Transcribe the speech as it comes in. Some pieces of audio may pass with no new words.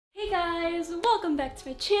guys, welcome back to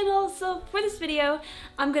my channel. So for this video,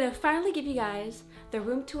 I'm gonna finally give you guys the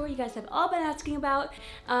room tour you guys have all been asking about.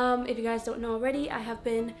 If you guys don't know already, I have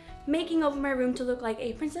been making over my room to look like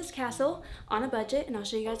a princess castle on a budget, and I'll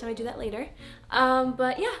show you guys how I do that later.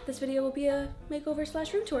 But yeah, this video will be a makeover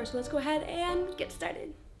slash room tour, so let's go ahead and get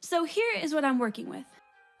started. So here is what I'm working with.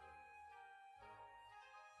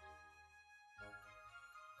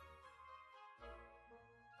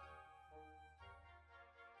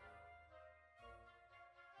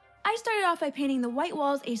 I started off by painting the white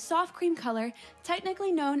walls a soft cream color,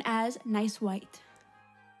 technically known as nice white.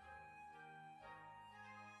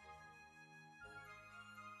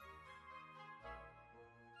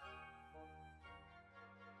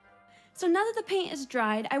 So now that the paint is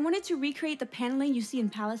dried, I wanted to recreate the paneling you see in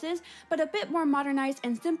palaces, but a bit more modernized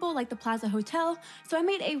and simple like the Plaza Hotel. So I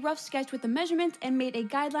made a rough sketch with the measurements and made a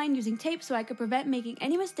guideline using tape so I could prevent making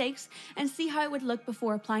any mistakes and see how it would look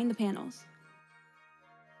before applying the panels.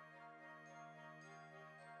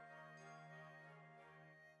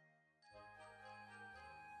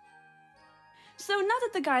 So now that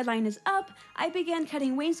the guideline is up, I began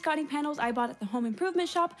cutting wainscoting panels I bought at the home improvement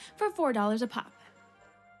shop for $4 a pop.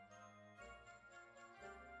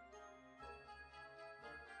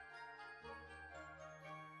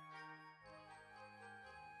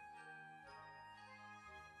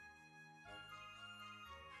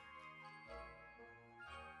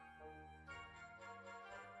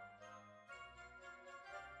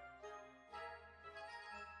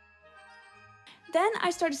 Then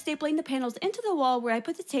I started stapling the panels into the wall where I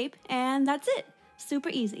put the tape, and that's it. Super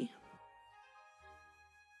easy.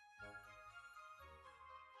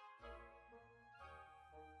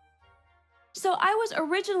 So I was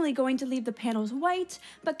originally going to leave the panels white,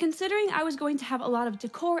 but considering I was going to have a lot of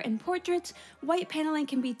decor and portraits, white paneling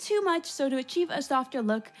can be too much, so to achieve a softer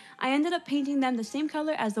look, I ended up painting them the same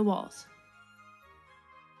color as the walls.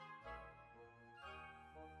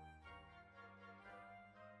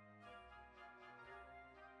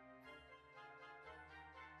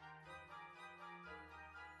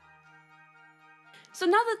 So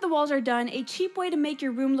now that the walls are done, a cheap way to make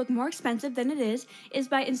your room look more expensive than it is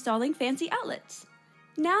by installing fancy outlets.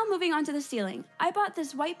 Now moving on to the ceiling. I bought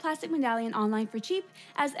this white plastic medallion online for cheap,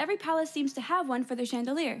 as every palace seems to have one for their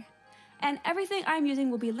chandelier. And everything I'm using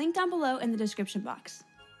will be linked down below in the description box.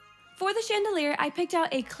 For the chandelier, I picked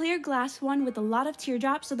out a clear glass one with a lot of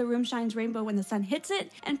teardrops so the room shines rainbow when the sun hits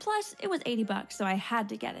it, and plus it was $80, so I had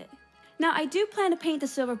to get it. Now I do plan to paint the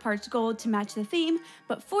silver parts gold to match the theme,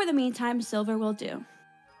 but for the meantime, silver will do.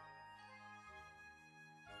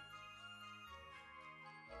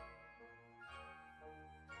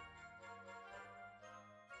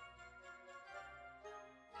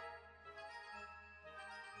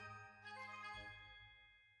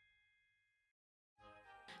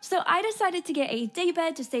 So I decided to get a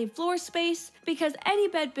daybed to save floor space because any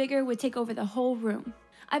bed bigger would take over the whole room.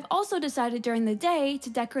 I've also decided during the day to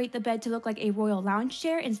decorate the bed to look like a royal lounge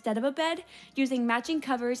chair instead of a bed, using matching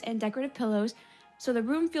covers and decorative pillows so the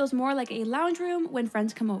room feels more like a lounge room when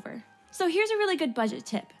friends come over. So here's a really good budget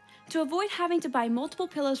tip. To avoid having to buy multiple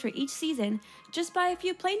pillows for each season, just buy a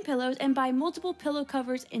few plain pillows and buy multiple pillow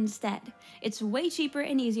covers instead. It's way cheaper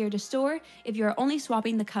and easier to store if you're only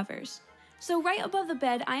swapping the covers. So right above the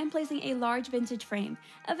bed, I am placing a large vintage frame.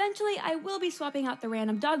 Eventually, I will be swapping out the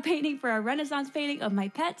random dog painting for a Renaissance painting of my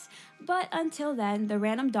pets, but until then, the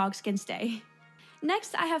random dogs can stay.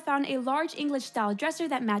 Next, I have found a large English-style dresser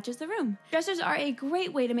that matches the room. Dressers are a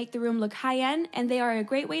great way to make the room look high-end, and they are a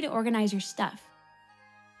great way to organize your stuff.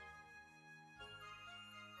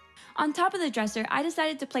 On top of the dresser, I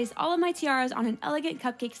decided to place all of my tiaras on an elegant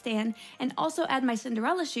cupcake stand and also add my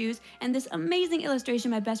Cinderella shoes and this amazing illustration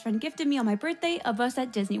my best friend gifted me on my birthday of us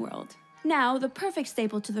at Disney World. Now, the perfect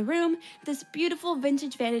staple to the room, this beautiful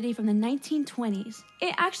vintage vanity from the 1920s.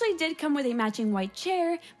 It actually did come with a matching white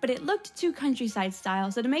chair, but it looked too countryside style,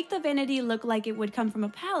 so to make the vanity look like it would come from a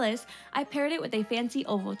palace, I paired it with a fancy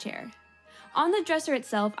oval chair. On the dresser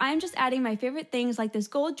itself, I am just adding my favorite things like this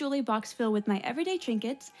gold jewelry box filled with my everyday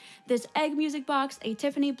trinkets, this egg music box, a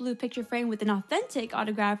Tiffany blue picture frame with an authentic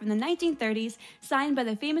autograph from the 1930s signed by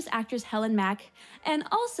the famous actress Helen Mack, and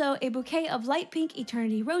also a bouquet of light pink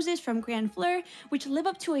eternity roses from Grand Fleur, which live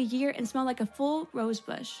up to a year and smell like a full rose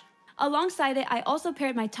bush. Alongside it, I also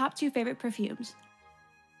paired my top 2 favorite perfumes.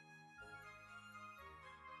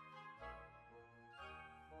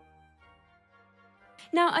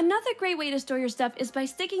 Now, another great way to store your stuff is by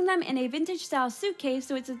sticking them in a vintage style suitcase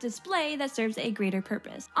so it's a display that serves a greater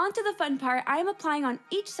purpose. On to the fun part. I am applying on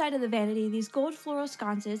each side of the vanity these gold floral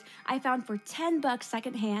sconces I found for $10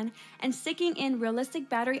 secondhand and sticking in realistic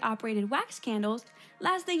battery operated wax candles.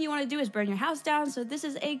 Last thing you want to do is burn your house down, so this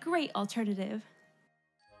is a great alternative.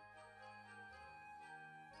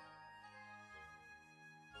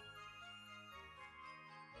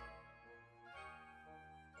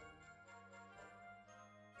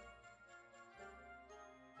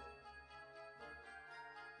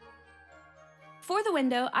 For the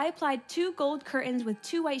window, I applied 2 gold curtains with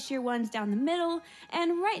 2 white sheer ones down the middle,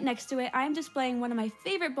 and right next to it, I am displaying one of my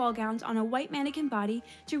favorite ball gowns on a white mannequin body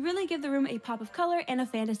to really give the room a pop of color and a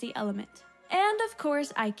fantasy element. And of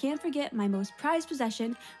course, I can't forget my most prized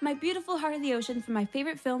possession, my beautiful Heart of the Ocean from my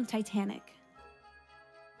favorite film, Titanic.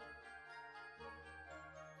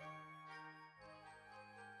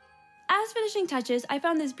 As finishing touches, I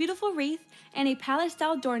found this beautiful wreath and a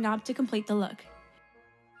palace-style doorknob to complete the look.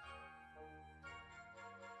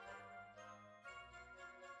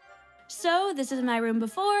 So this is my room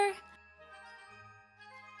before,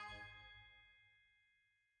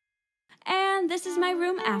 and this is my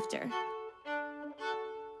room after.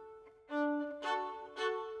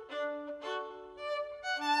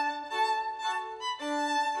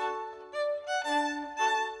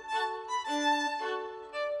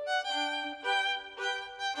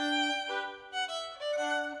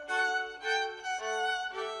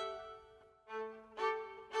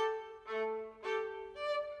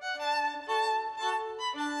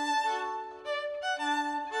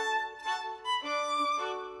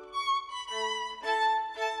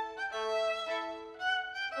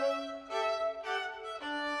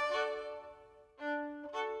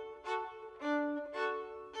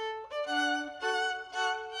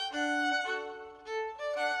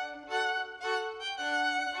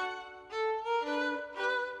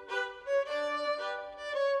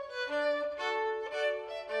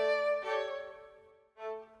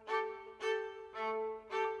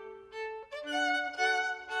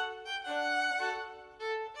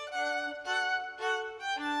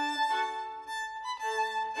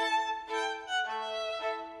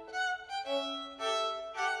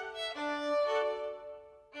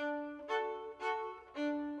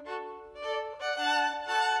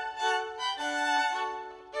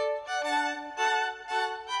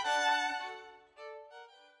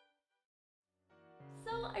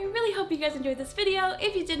 I really hope you guys enjoyed this video.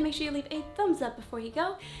 If you did, make sure you leave a thumbs up before you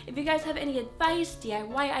go. If you guys have any advice,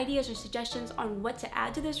 DIY ideas, or suggestions on what to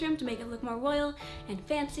add to this room to make it look more royal and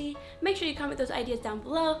fancy, make sure you comment those ideas down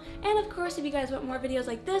below. And of course, if you guys want more videos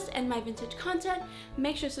like this and my vintage content,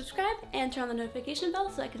 make sure to subscribe and turn on the notification bell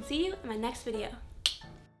so I can see you in my next video.